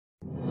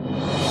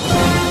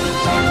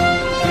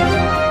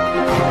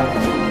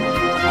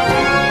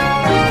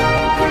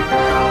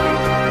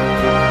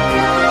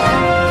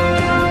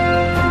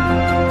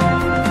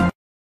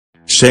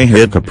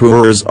Shahid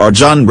Kapoor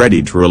Arjun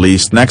Reddy to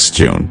release next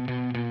June.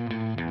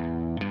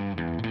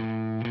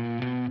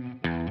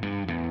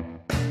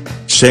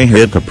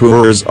 Shahid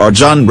Kapoor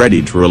Arjun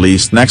Reddy to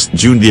release next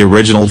June. The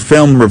original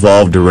film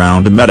revolved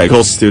around a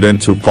medical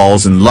student who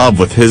falls in love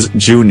with his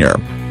junior.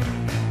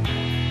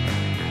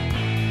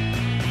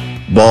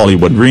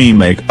 Bollywood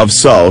remake of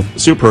South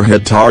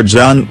superhit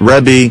Arjun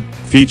Reddy,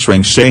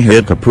 featuring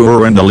Shahid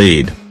Kapoor in the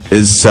lead,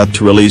 is set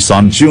to release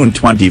on June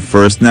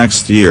 21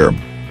 next year.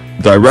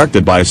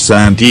 Directed by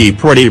Sandeep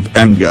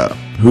Enga,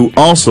 who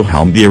also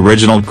helmed the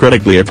original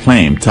critically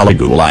acclaimed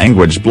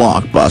Telugu-language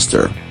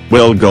blockbuster,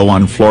 will go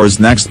on floors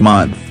next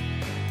month.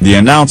 The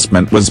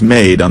announcement was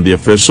made on the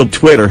official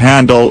Twitter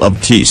handle of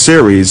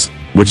T-Series,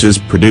 which is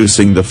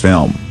producing the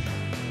film.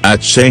 At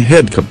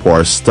Shahid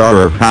Kapoor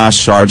starrer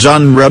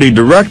Arjun Reddy,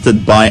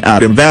 directed by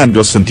Adam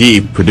Vandal,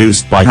 Sandeep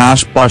produced by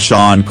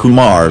Bhushan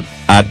Kumar,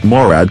 at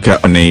Murad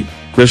Kahani,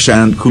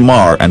 Krishan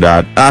Kumar and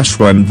at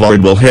Ashwin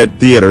Vard will hit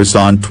theaters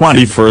on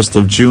 21st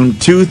of June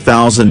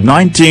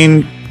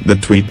 2019, the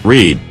tweet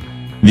read.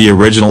 The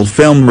original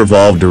film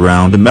revolved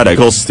around a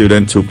medical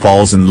student who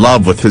falls in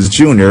love with his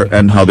junior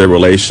and how their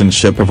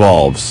relationship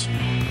evolves.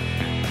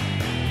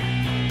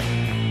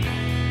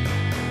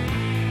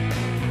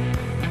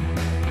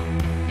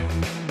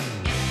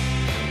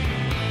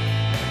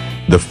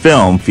 The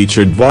film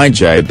featured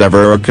Vijay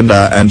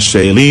Deverakonda and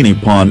Shalini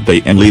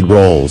Ponte in lead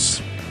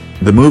roles.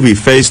 The movie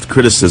faced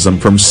criticism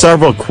from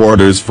several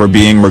quarters for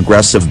being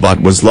regressive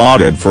but was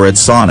lauded for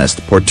its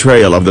honest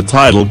portrayal of the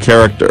title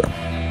character.